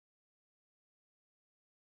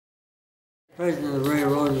President of the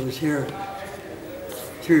railroad was here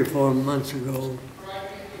 3 or 4 months ago.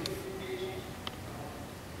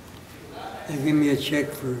 They gave me a check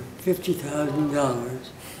for $50,000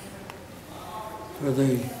 for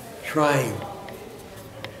the shrine.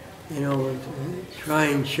 You know,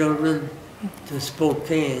 shrine children to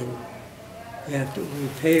Spokane. We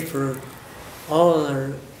pay for all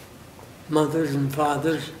their mothers and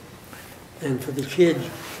fathers and for the kids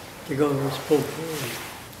to go to Spokane.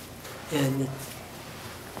 And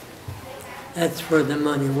that's where the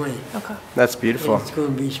money went. Okay. That's beautiful. And it's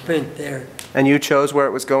going to be spent there. And you chose where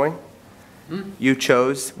it was going? You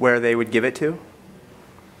chose where they would give it to?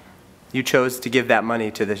 You chose to give that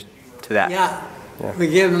money to that? Yeah. We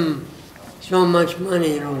give them so much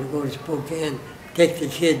money, you know, to go to Spokane, take the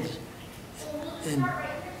kids. And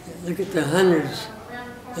look at the hundreds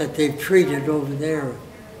that they've treated over there,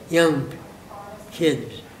 young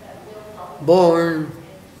kids, born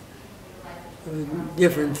with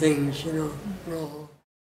different things, you know, wrong.